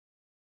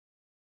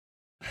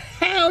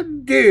How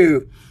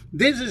do?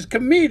 This is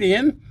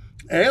comedian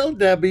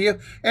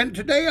LW, and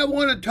today I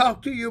want to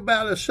talk to you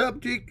about a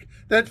subject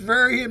that's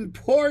very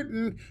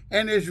important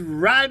and is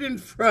right in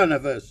front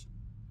of us.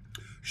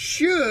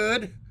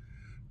 Should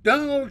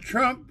Donald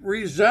Trump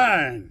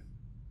resign?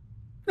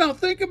 Now,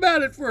 think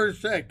about it for a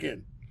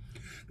second.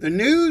 The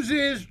news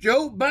is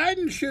Joe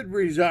Biden should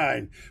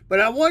resign, but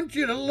I want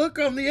you to look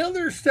on the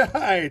other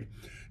side.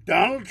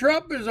 Donald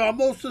Trump is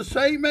almost the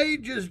same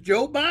age as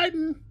Joe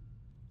Biden.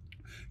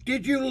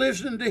 Did you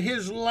listen to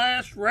his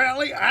last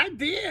rally? I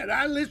did.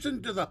 I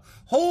listened to the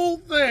whole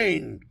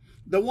thing.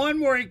 The one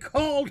where he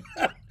called,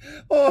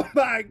 oh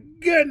my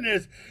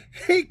goodness,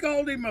 he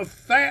called him a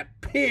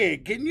fat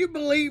pig. Can you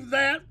believe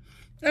that?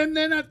 And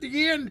then at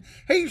the end,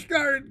 he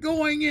started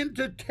going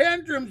into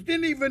tantrums,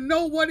 didn't even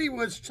know what he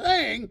was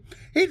saying.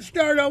 He'd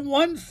start on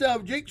one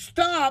subject,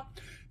 stop,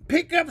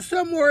 pick up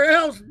somewhere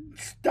else,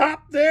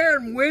 stop there,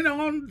 and went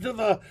on to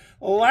the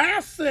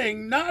last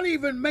thing, not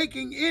even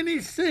making any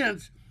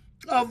sense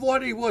of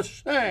what he was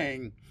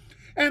saying.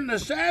 And the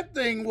sad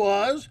thing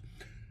was,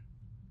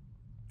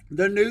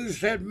 the news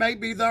said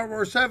maybe there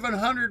were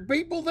 700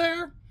 people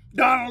there.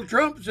 Donald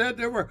Trump said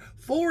there were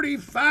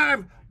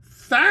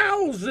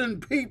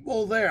 45,000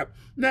 people there.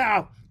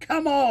 Now,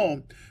 come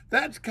on,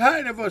 that's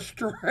kind of a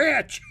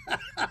stretch.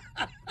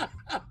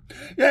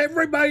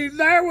 Everybody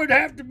there would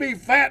have to be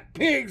fat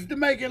pigs to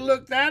make it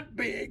look that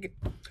big.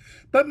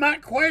 But my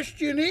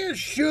question is,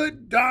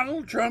 should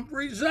Donald Trump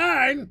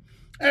resign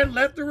and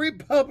let the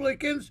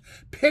Republicans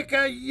pick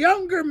a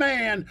younger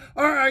man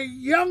or a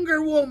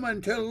younger woman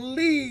to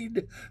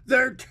lead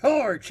their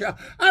torch?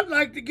 I'd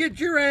like to get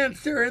your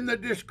answer in the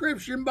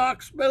description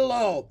box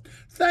below.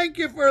 Thank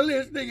you for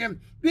listening, and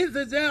this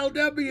is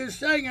LW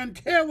saying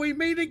until we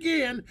meet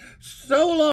again, so long.